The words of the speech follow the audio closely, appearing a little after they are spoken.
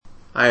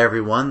Hi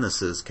everyone,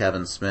 this is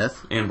Kevin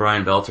Smith. And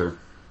Brian Belter.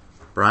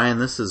 Brian,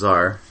 this is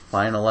our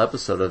final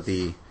episode of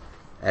the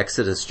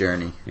Exodus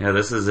journey. Yeah,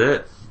 this is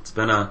it. It's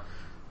been a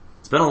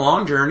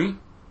long journey,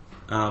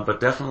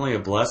 but definitely a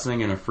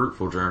blessing and a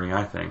fruitful journey,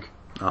 I think.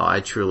 Oh, I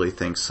truly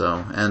think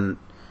so. And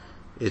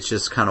it's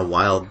just kind of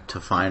wild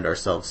to find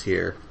ourselves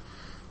here.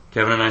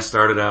 Kevin and I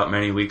started out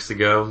many weeks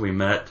ago. We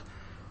met,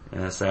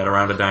 sat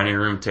around a dining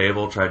room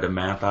table, tried to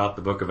map out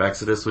the book of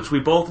Exodus, which we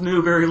both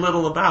knew very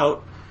little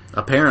about.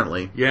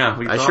 Apparently. Yeah,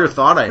 I sure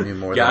thought I knew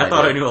more than I did. Yeah, I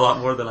thought I knew a lot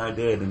more than I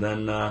did. And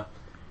then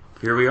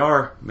here we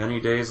are, many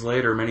days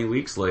later, many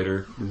weeks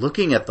later.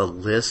 Looking at the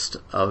list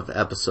of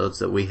episodes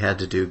that we had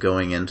to do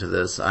going into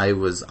this, I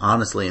was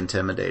honestly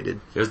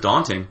intimidated. It was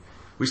daunting.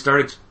 We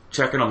started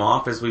checking them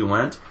off as we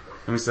went,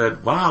 and we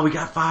said, wow, we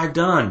got 5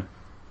 done.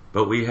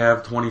 But we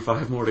have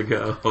 25 more to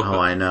go. Oh,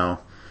 I know.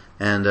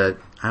 And I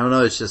don't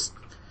know, it's just,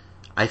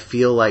 I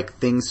feel like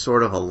things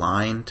sort of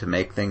align to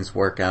make things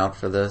work out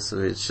for this.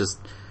 It's just,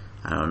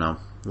 I don't know.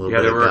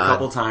 Yeah, there were a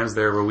couple times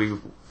there where we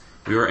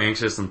were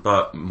anxious and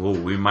thought, whoa,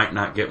 we might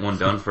not get one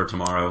done for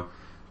tomorrow.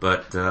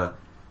 But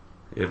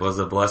it was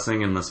a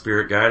blessing and the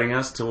Spirit guiding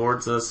us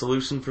towards a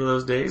solution for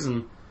those days.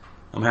 And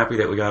I'm happy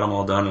that we got them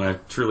all done. And I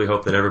truly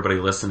hope that everybody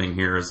listening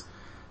here has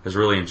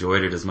really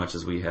enjoyed it as much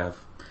as we have.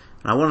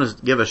 And I want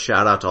to give a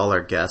shout out to all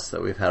our guests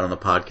that we've had on the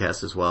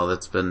podcast as well.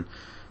 It's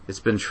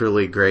been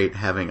truly great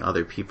having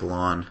other people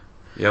on.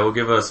 Yeah, we'll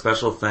give a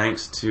special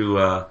thanks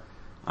to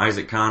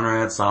Isaac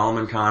Conrad,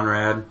 Solomon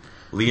Conrad,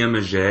 Leah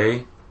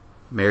Maget,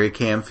 Mary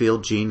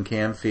Camfield, Jean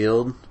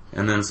Camfield.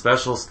 And then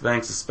special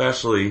thanks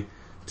especially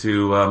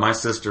to my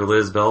sister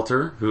Liz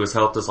Belter, who has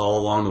helped us all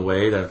along the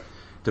way to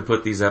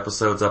put these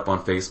episodes up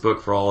on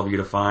Facebook for all of you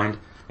to find.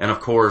 And of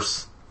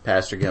course,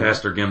 Pastor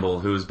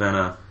Gimbel, who's been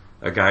a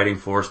guiding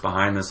force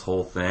behind this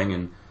whole thing.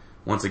 And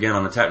once again,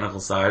 on the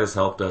technical side, has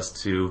helped us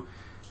to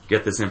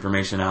get this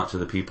information out to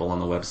the people on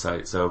the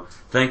website. So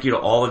thank you to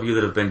all of you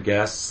that have been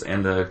guests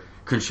and the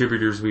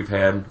contributors we've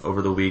had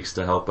over the weeks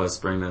to help us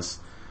bring this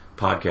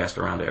podcast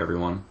around to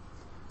everyone.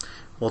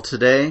 Well,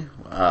 today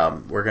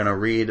we're going to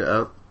read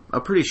a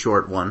pretty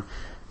short one.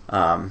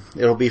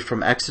 It'll be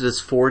from Exodus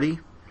 40,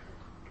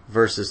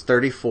 verses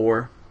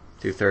 34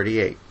 through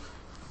 38.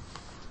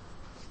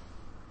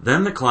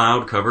 Then the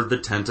cloud covered the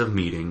tent of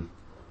meeting,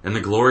 and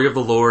the glory of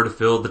the Lord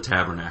filled the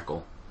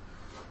tabernacle.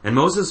 And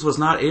Moses was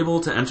not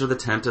able to enter the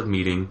tent of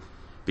meeting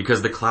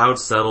because the cloud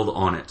settled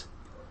on it,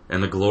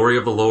 and the glory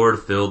of the Lord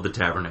filled the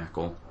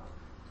tabernacle.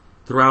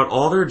 Throughout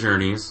all their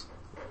journeys,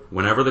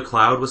 whenever the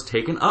cloud was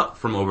taken up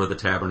from over the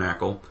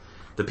tabernacle,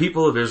 the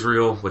people of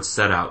Israel would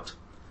set out.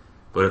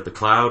 But if the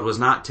cloud was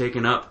not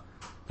taken up,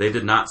 they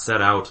did not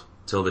set out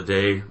till the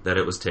day that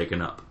it was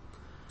taken up.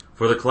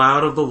 For the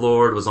cloud of the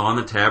Lord was on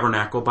the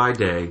tabernacle by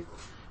day,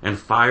 and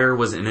fire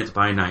was in it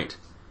by night,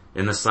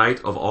 in the sight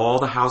of all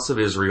the house of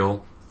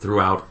Israel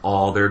throughout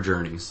all their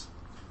journeys.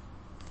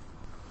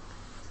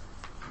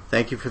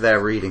 Thank you for that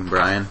reading,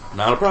 Brian.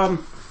 Not a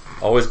problem.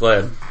 Always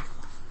glad.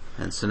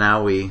 And so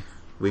now we've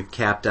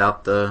capped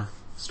out the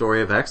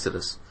story of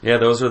Exodus. Yeah,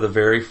 those are the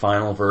very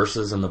final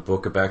verses in the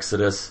book of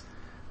Exodus.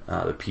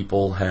 The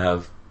people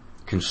have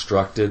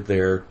constructed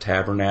their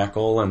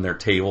tabernacle and their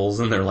tables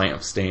and their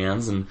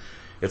lampstands, and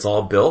it's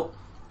all built,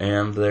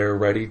 and they're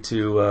ready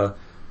to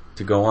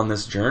go on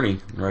this journey,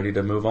 ready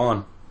to move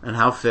on. And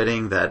how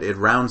fitting that it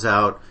rounds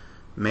out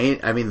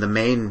the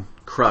main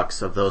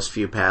crux of those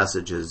few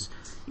passages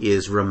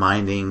is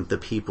reminding the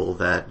people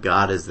that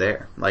God is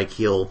there. Like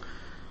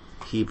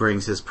he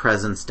brings his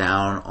presence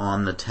down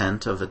on the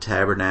tent of the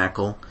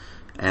tabernacle,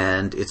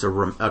 and it's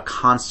a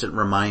constant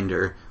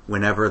reminder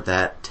whenever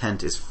that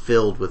tent is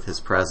filled with his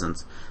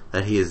presence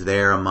that he is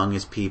there among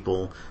his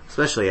people,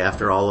 especially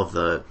after all of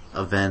the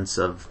events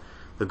of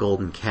the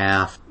golden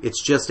calf.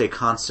 It's just a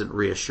constant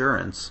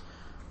reassurance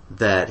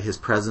that his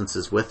presence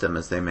is with them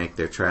as they make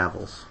their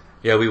travels.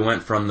 Yeah, we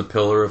went from the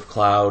pillar of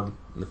cloud,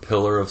 the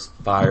pillar of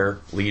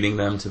fire, leading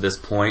them to this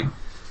point.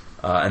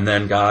 And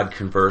then God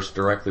conversed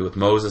directly with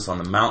Moses on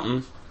the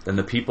mountain. Then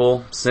the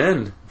people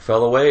sinned,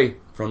 fell away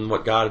from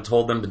what God had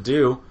told them to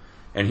do,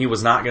 and he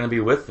was not going to be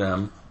with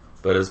them.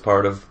 But as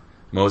part of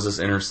Moses'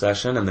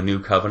 intercession and the new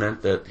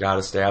covenant that God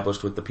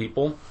established with the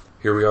people,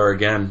 here we are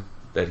again,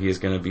 that he is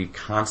going to be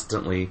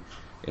constantly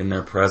in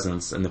their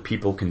presence, and the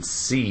people can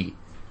see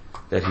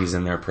that he's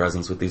in their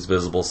presence with these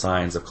visible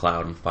signs of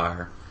cloud and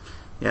fire.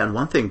 Yeah, and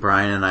one thing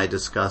Brian and I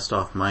discussed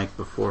off mic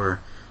before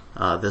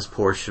this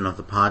portion of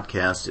the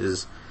podcast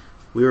is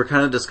we were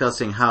kind of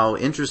discussing how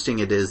interesting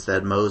it is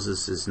that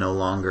Moses is no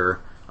longer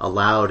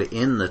allowed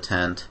in the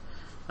tent,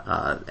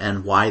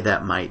 and why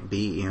that might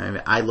be.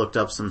 I looked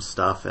up some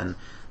stuff, and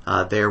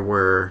there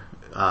were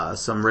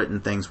some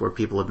written things where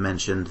people had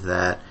mentioned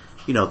that,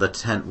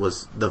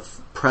 the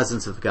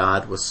presence of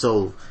God was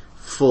so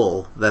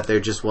full that there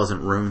just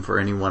wasn't room for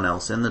anyone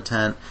else in the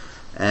tent.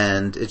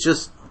 And it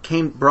just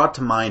brought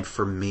to mind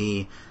for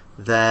me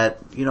that,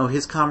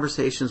 his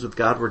conversations with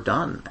God were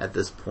done at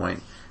this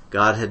point.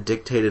 God had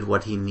dictated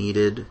what he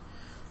needed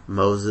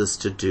Moses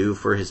to do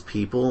for his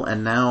people,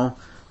 and now,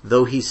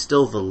 though he's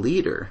still the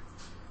leader,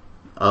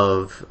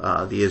 of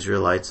the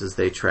Israelites as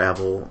they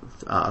travel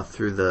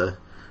through the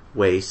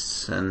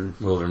wastes and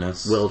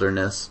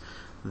wilderness,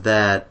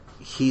 that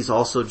he's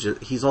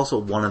also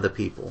one of the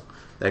people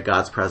that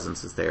God's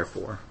presence is there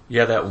for.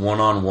 Yeah, that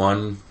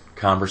one-on-one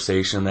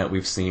conversation that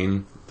we've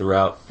seen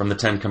throughout, from the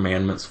Ten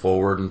Commandments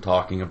forward, and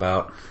talking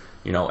about,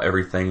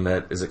 everything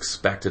that is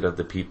expected of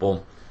the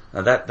people.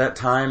 That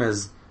time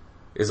is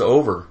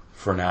over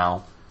for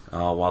now,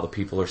 while the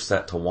people are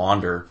set to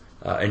wander.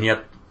 And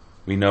yet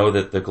we know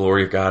that the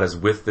glory of God is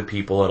with the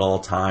people at all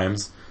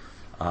times,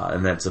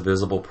 and that's a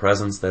visible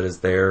presence that is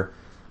there,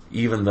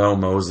 even though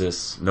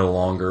Moses no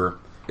longer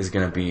is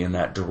going to be in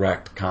that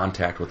direct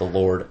contact with the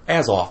Lord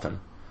as often.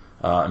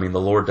 The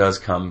Lord does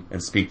come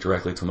and speak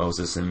directly to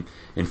Moses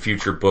in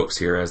future books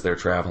here as they're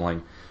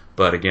traveling.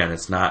 But again,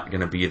 it's not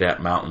going to be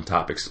that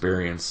mountaintop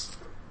experience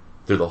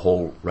through the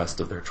whole rest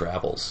of their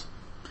travels.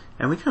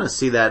 And we kind of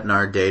see that in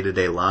our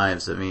day-to-day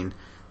lives.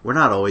 We're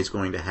not always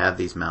going to have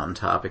these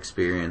mountaintop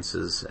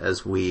experiences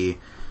as we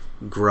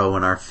grow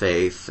in our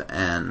faith,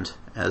 and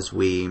as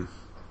we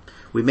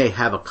may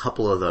have a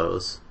couple of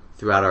those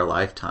throughout our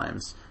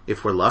lifetimes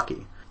if we're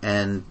lucky.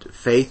 And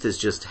faith is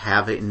just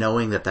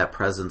knowing that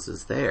presence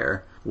is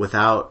there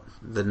without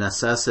the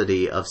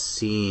necessity of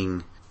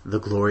seeing the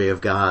glory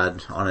of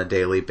God on a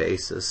daily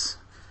basis.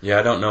 Yeah,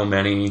 I don't know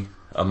many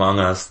among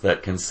us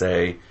that can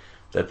say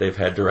that they've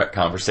had direct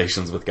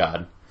conversations with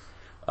God.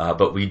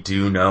 But we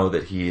do know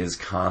that He is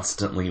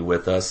constantly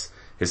with us.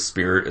 His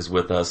Spirit is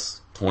with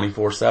us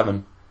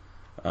 24/7.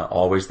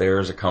 Always there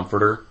as a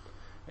comforter,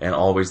 and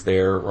always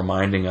there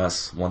reminding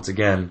us once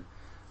again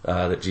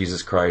that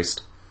Jesus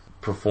Christ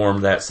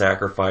performed that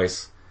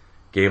sacrifice,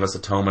 gave us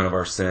atonement of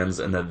our sins,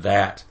 and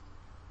that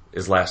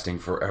is lasting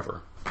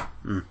forever.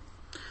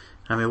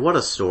 What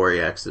a story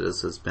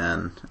Exodus has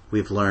been.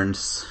 We've learned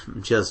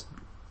just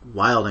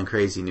wild and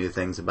crazy new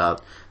things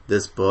about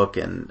this book,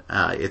 and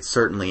it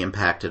certainly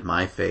impacted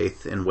my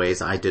faith in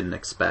ways I didn't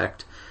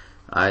expect.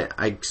 I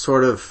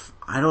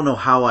don't know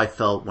how I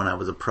felt when I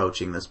was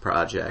approaching this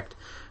project,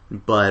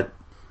 but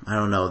I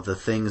don't know, the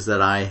things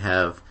that I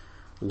have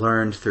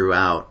learned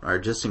throughout are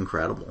just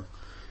incredible.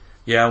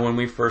 Yeah, when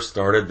we first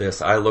started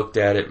this, I looked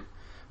at it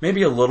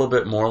maybe a little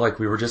bit more like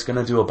we were just going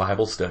to do a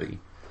Bible study,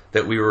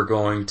 that we were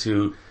going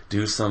to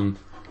do some,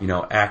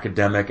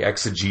 academic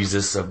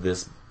exegesis of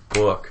this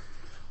book.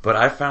 But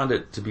I found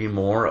it to be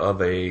more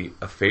of a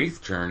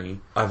faith journey.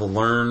 I've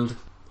learned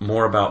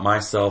more about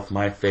myself,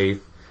 my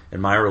faith,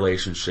 and my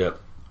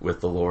relationship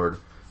with the Lord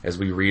as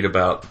we read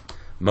about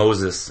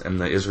Moses and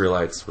the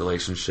Israelites'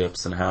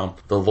 relationships, and how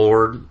the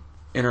Lord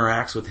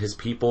interacts with His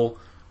people,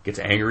 gets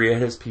angry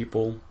at His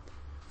people,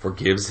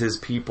 forgives His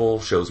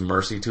people, shows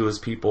mercy to His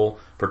people,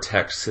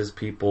 protects His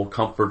people,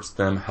 comforts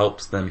them,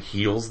 helps them,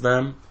 heals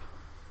them.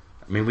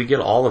 We get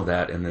all of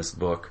that in this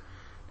book,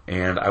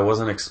 and I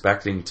wasn't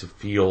expecting to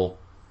feel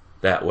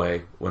that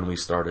way when we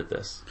started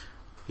this.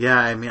 Yeah,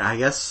 I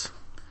guess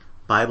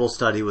Bible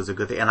study was a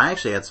good thing, and I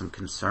actually had some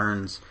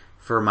concerns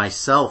for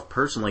myself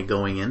personally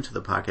going into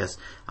the podcast.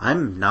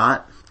 I'm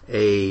not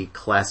a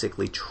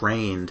classically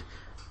trained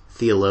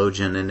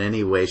theologian in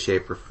any way,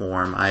 shape, or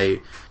form.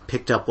 I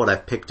picked up what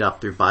I've picked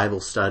up through Bible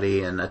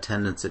study and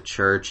attendance at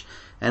church,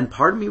 and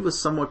part of me was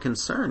somewhat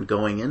concerned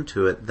going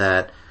into it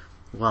that,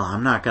 well,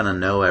 I'm not going to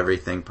know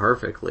everything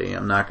perfectly.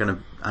 I'm not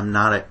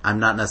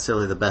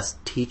necessarily the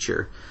best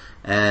teacher.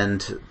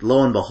 And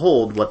lo and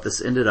behold, what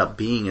this ended up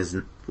being is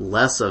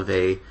less of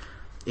a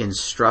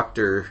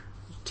instructor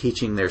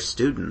teaching their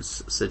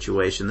students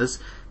situation. It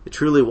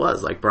truly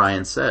was, like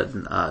Brian said,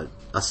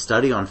 a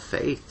study on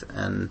faith,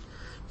 and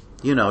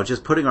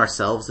just putting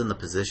ourselves in the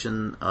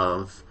position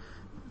of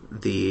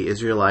the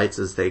Israelites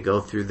as they go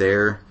through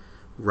their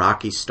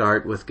rocky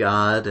start with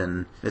God,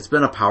 and it's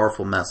been a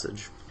powerful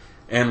message.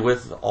 And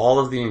with all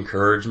of the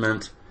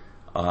encouragement,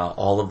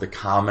 all of the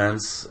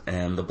comments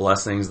and the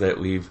blessings that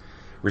we've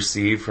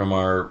received from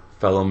our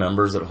fellow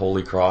members at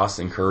Holy Cross,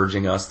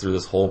 encouraging us through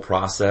this whole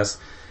process,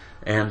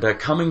 and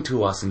coming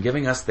to us and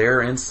giving us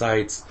their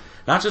insights,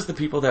 not just the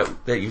people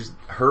that you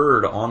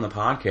heard on the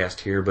podcast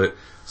here, but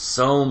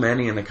so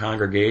many in the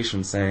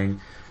congregation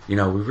saying, we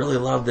really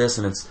love this,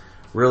 and it's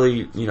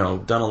really,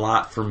 done a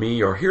lot for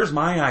me, or here's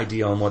my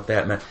idea on what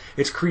that meant.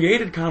 It's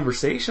created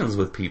conversations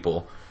with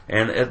people,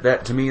 and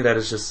that, to me, that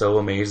is just so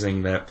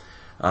amazing that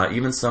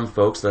even some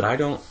folks that I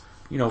don't,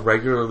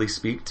 regularly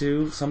speak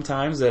to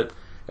sometimes at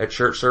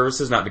church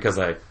services, not because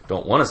I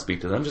don't want to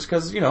speak to them, just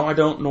because, I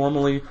don't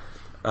normally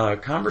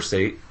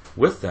conversate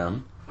with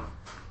them,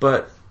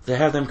 but to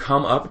have them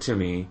come up to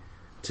me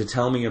to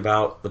tell me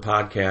about the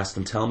podcast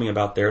and tell me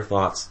about their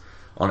thoughts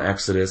on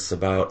Exodus,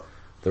 about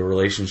the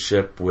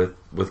relationship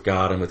with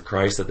God and with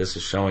Christ that this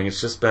is showing. It's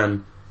just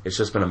been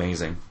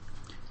amazing.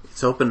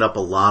 It's opened up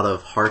a lot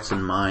of hearts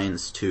and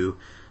minds to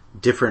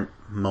different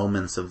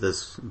moments of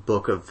this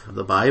book of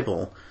the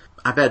Bible.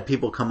 I've had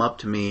people come up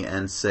to me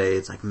and say,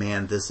 it's like,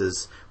 man, this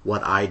is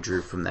what I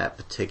drew from that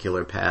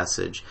particular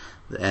passage.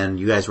 And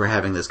you guys were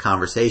having this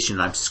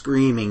conversation. I'm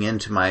screaming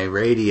into my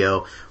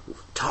radio,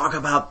 talk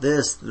about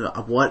this.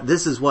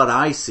 This is what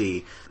I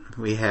see.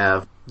 We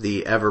have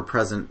the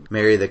ever-present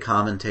Mary the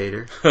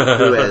commentator,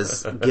 who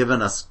has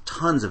given us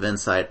tons of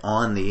insight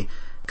on the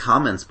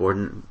comments board,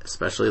 and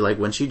especially like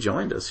when she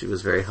joined us, she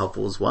was very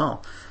helpful as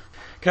well.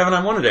 Kevin,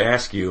 I wanted to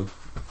ask you,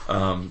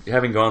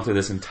 having gone through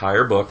this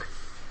entire book,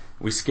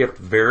 we skipped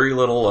very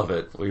little of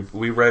it.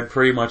 We read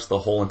pretty much the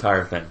whole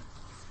entire thing.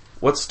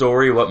 What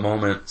story, what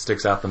moment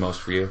sticks out the most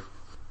for you?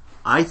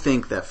 I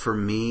think that for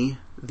me,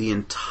 the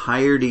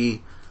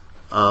entirety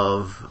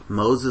of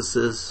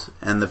Moses's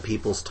and the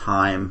people's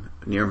time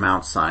near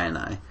Mount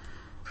Sinai,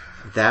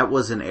 that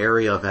was an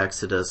area of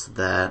Exodus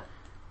that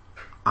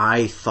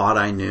I thought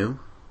I knew.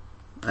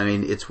 I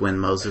mean, it's when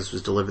Moses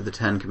was delivered the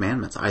Ten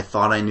Commandments. I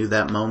thought I knew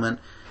that moment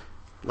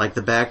like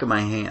the back of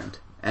my hand.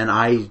 And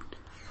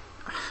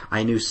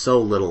I knew so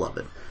little of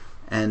it.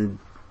 And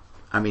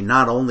I mean,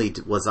 not only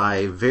was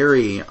I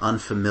very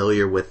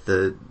unfamiliar with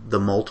the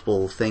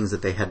multiple things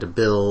that they had to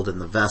build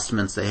and the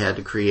vestments they had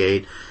to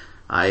create,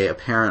 I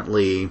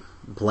apparently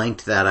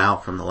blanked that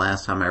out from the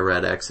last time I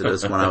read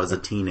Exodus when I was a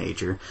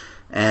teenager.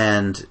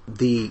 And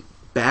the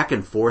back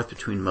and forth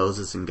between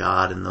Moses and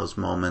God in those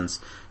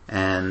moments,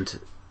 and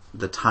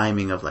the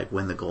timing of like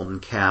when the golden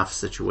calf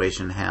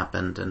situation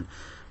happened, and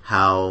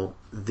how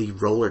the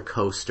roller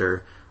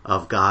coaster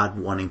of God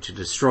wanting to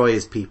destroy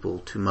his people,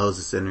 to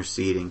Moses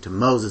interceding, to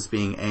Moses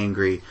being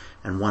angry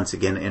and once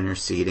again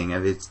interceding.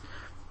 And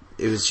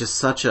it was just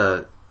such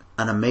an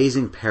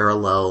amazing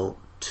parallel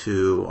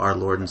to our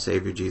Lord and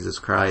Savior Jesus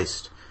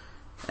Christ,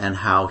 and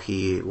how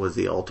he was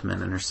the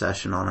ultimate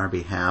intercession on our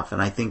behalf.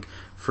 And I think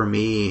for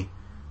me,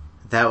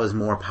 that was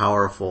more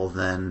powerful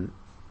than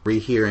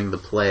rehearing the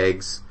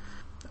plagues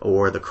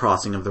or the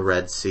crossing of the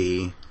Red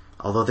Sea,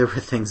 although there were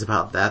things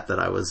about that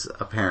I was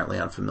apparently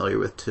unfamiliar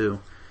with too.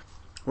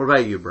 What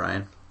about you,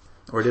 Brian?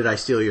 Or did I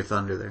steal your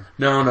thunder there?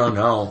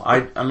 No.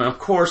 I mean, of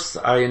course,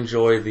 I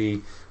enjoy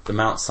the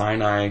Mount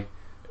Sinai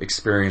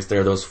experience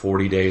there. Those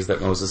 40 days that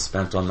Moses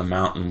spent on the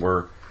mountain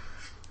were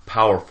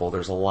powerful.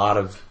 There's a lot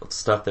of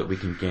stuff that we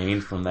can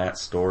gain from that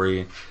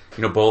story,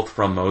 both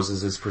from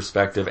Moses'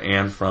 perspective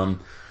and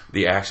from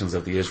the actions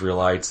of the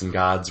Israelites and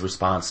God's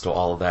response to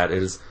all of that.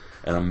 It is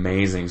an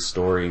amazing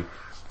story.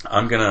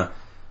 I'm gonna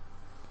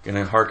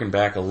harken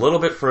back a little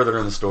bit further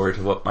in the story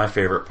to what my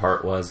favorite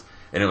part was,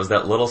 and it was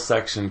that little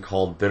section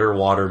called "Bitter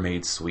Water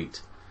Made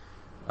Sweet."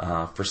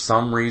 For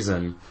some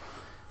reason,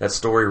 that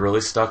story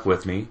really stuck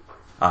with me.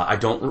 I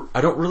don't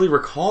really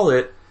recall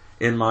it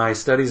in my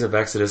studies of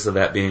Exodus of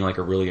that being like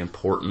a really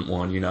important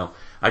one.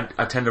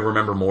 I tend to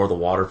remember more the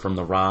water from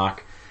the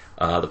rock,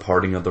 the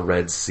parting of the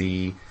Red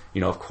Sea.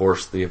 Of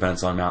course, the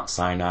events on Mount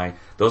Sinai.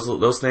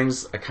 Those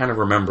things I kind of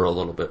remember a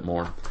little bit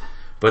more.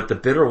 But the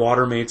bitter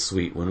water made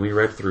sweet, when we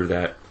read through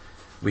that,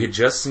 we had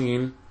just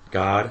seen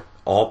God,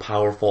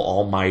 all-powerful,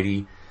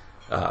 almighty,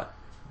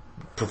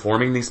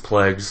 performing these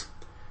plagues,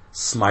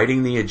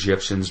 smiting the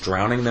Egyptians,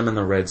 drowning them in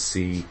the Red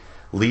Sea,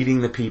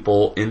 leading the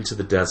people into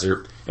the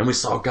desert, and we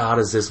saw God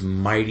as this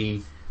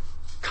mighty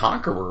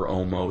conqueror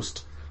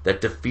almost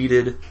that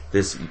defeated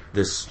this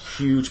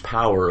huge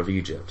power of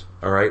Egypt.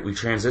 All right, we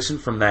transitioned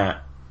from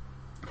that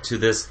to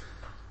this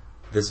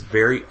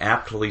very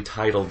aptly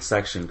titled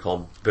section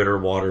called "Bitter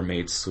Water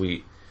Made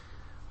Sweet,"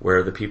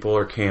 where the people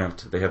are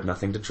camped, they have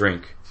nothing to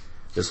drink.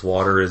 This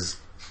water is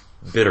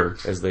bitter,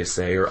 as they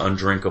say, or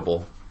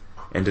undrinkable,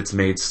 and it's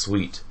made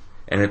sweet.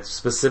 And it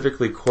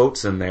specifically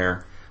quotes in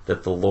there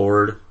that the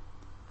Lord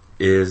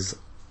is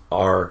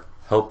our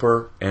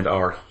helper and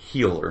our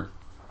healer.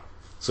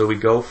 So we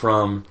go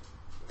from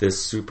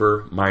this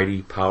super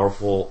mighty,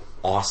 powerful,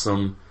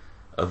 awesome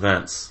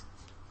events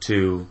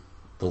to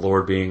the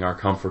Lord being our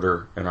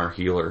comforter and our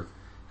healer.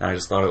 And I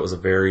just thought it was a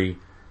very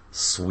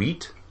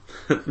sweet,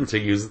 to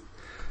use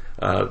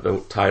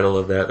the title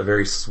of that, a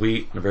very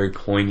sweet and a very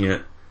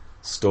poignant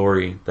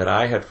story that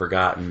I had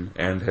forgotten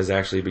and has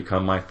actually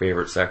become my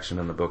favorite section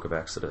in the book of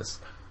Exodus.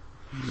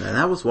 And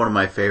that was one of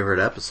my favorite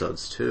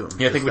episodes too.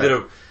 Yeah, I think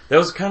that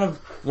was kind of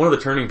one of the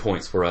turning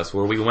points for us,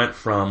 where we went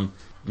from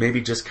maybe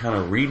just kind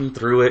of reading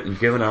through it and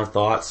giving our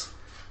thoughts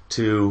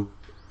to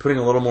putting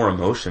a little more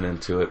emotion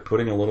into it,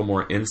 putting a little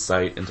more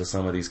insight into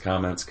some of these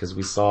comments, because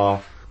we saw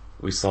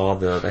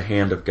the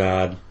hand of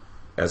God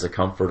as a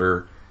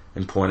comforter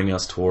and pointing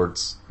us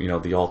towards,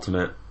 the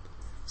ultimate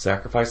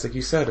sacrifice, like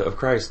you said, of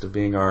Christ, of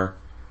being our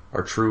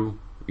true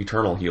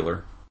eternal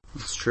healer.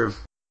 It's true.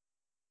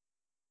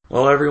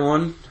 Well,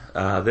 everyone,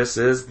 this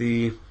is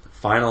the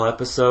final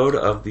episode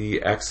of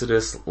the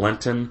Exodus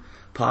Lenten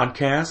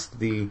podcast,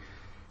 the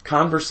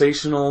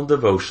Conversational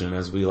Devotion,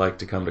 as we like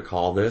to come to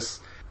call this.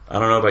 I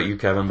don't know about you,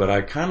 Kevin, but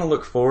I kind of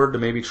look forward to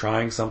maybe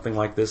trying something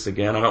like this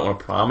again. I don't want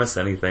to promise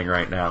anything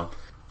right now,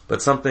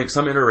 but some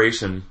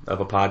iteration of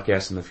a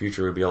podcast in the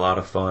future would be a lot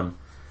of fun.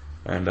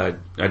 And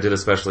I did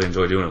especially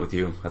enjoy doing it with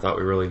you. I thought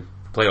we really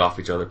played off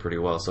each other pretty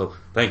well. So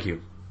thank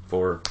you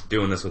for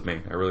doing this with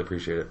me. I really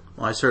appreciate it.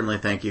 Well, I certainly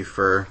thank you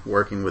for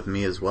working with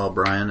me as well,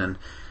 Brian. And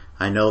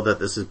I know that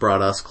this has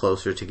brought us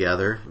closer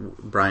together.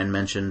 Brian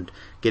mentioned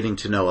getting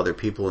to know other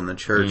people in the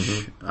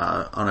church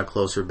on a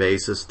closer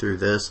basis through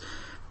this.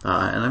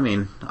 And I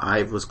mean,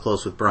 I was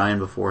close with Brian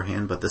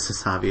beforehand, but this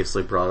has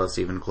obviously brought us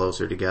even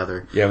closer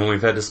together. Yeah, when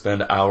we've had to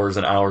spend hours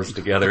and hours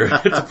together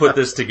to put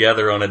this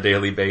together on a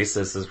daily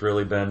basis has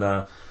really been,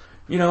 a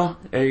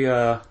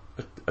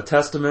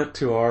testament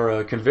to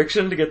our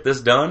conviction to get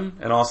this done,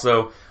 and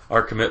also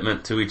our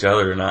commitment to each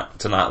other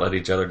to not let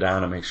each other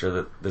down and make sure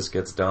that this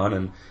gets done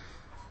and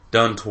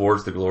done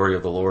towards the glory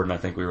of the Lord. And I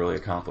think we really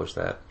accomplished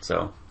that.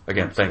 So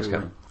again, Thanks,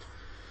 Kevin.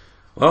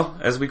 Well,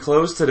 as we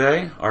close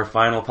today, our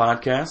final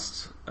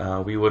podcast,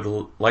 we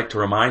would like to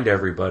remind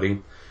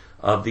everybody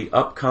of the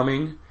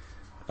upcoming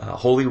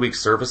Holy Week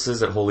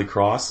services at Holy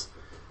Cross.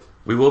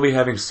 We will be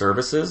having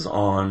services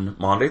on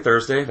Maundy,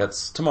 Thursday,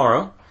 that's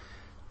tomorrow,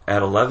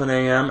 at 11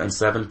 a.m. and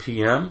 7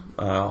 p.m.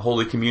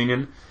 Holy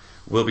Communion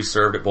will be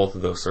served at both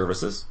of those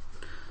services.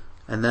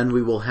 And then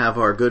we will have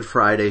our Good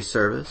Friday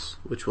service,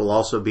 which will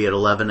also be at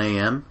 11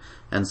 a.m.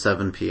 and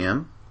 7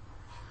 p.m.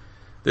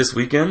 This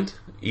weekend,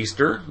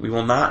 Easter, we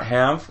will not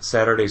have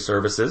Saturday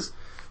services,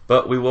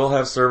 but we will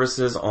have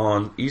services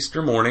on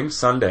Easter morning,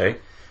 Sunday,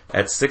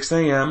 at 6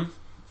 a.m.,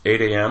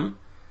 8 a.m.,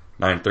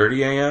 9:30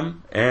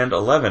 a.m., and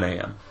 11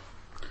 a.m.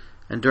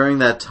 And during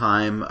that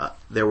time,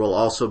 there will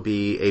also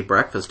be a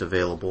breakfast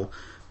available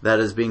that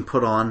is being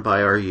put on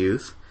by our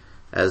youth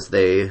as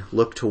they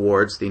look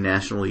towards the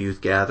National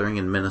Youth Gathering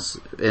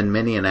in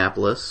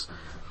Minneapolis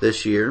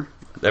this year.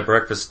 That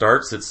breakfast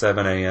starts at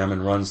 7 a.m.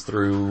 and runs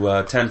through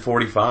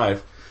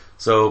 10:45.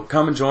 So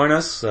come and join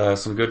us.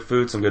 Some good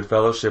food, some good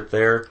fellowship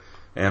there,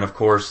 and of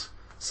course,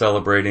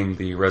 celebrating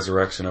the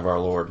resurrection of our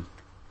Lord.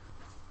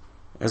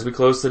 As we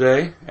close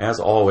today, as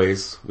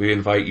always, we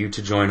invite you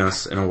to join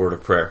us in a word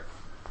of prayer.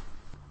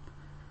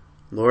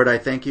 Lord, I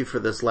thank you for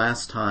this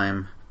last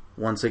time,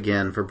 once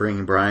again, for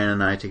bringing Brian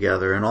and I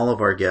together and all of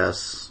our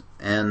guests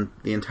and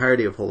the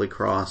entirety of Holy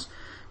Cross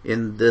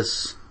in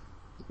this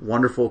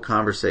wonderful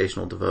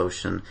conversational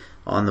devotion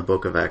on the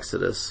book of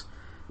Exodus.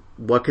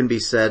 What can be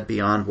said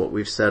beyond what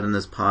we've said in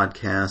this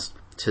podcast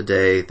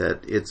today,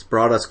 that it's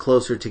brought us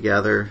closer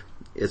together,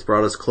 it's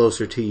brought us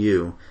closer to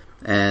you,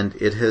 and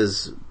it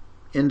has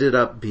ended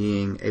up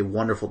being a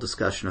wonderful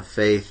discussion of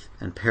faith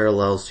and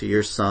parallels to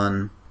your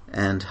Son,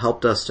 and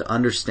helped us to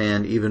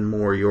understand even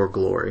more your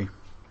glory.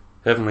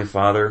 Heavenly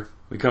Father,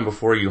 we come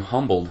before you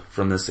humbled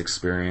from this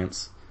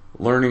experience.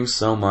 Learning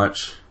so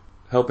much,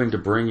 helping to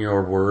bring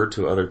your word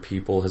to other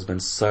people has been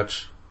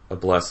such a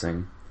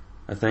blessing.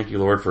 I thank you,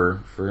 Lord,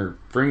 for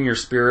bringing your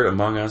Spirit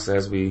among us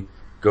as we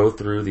go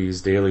through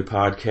these daily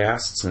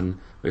podcasts, and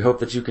we hope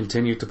that you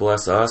continue to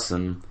bless us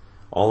and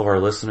all of our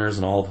listeners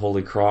and all of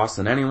Holy Cross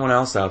and anyone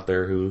else out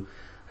there who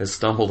has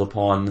stumbled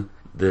upon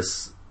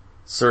this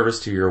service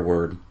to your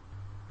word.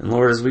 And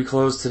Lord, as we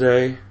close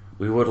today,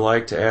 we would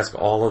like to ask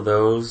all of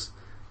those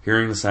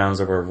hearing the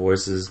sounds of our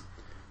voices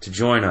to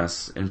join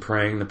us in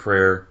praying the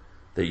prayer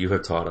that you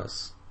have taught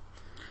us.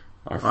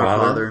 Our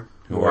Father,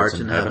 who art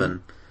in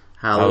heaven,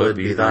 hallowed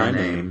be thy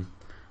name.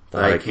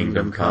 Thy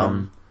kingdom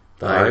come,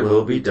 thy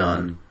will be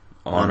done,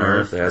 on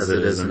earth as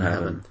it is in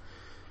heaven.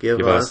 Give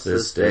us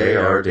this day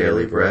our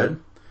daily bread,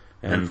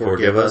 and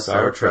forgive us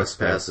our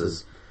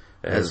trespasses,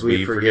 as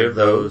we forgive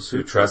those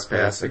who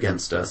trespass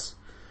against us.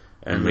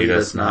 And lead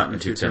us not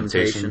into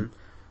temptation,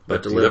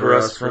 but deliver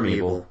us from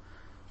evil.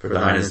 For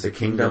thine is the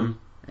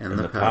kingdom, and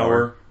the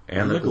power,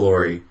 and the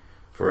glory,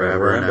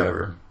 forever and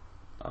ever.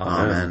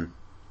 Amen.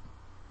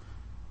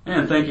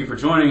 And thank you for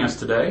joining us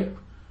today.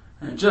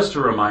 And just a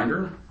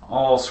reminder,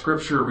 all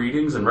scripture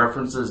readings and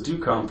references do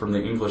come from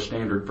the English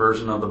Standard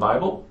Version of the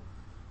Bible.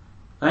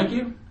 Thank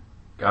you.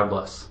 God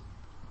bless.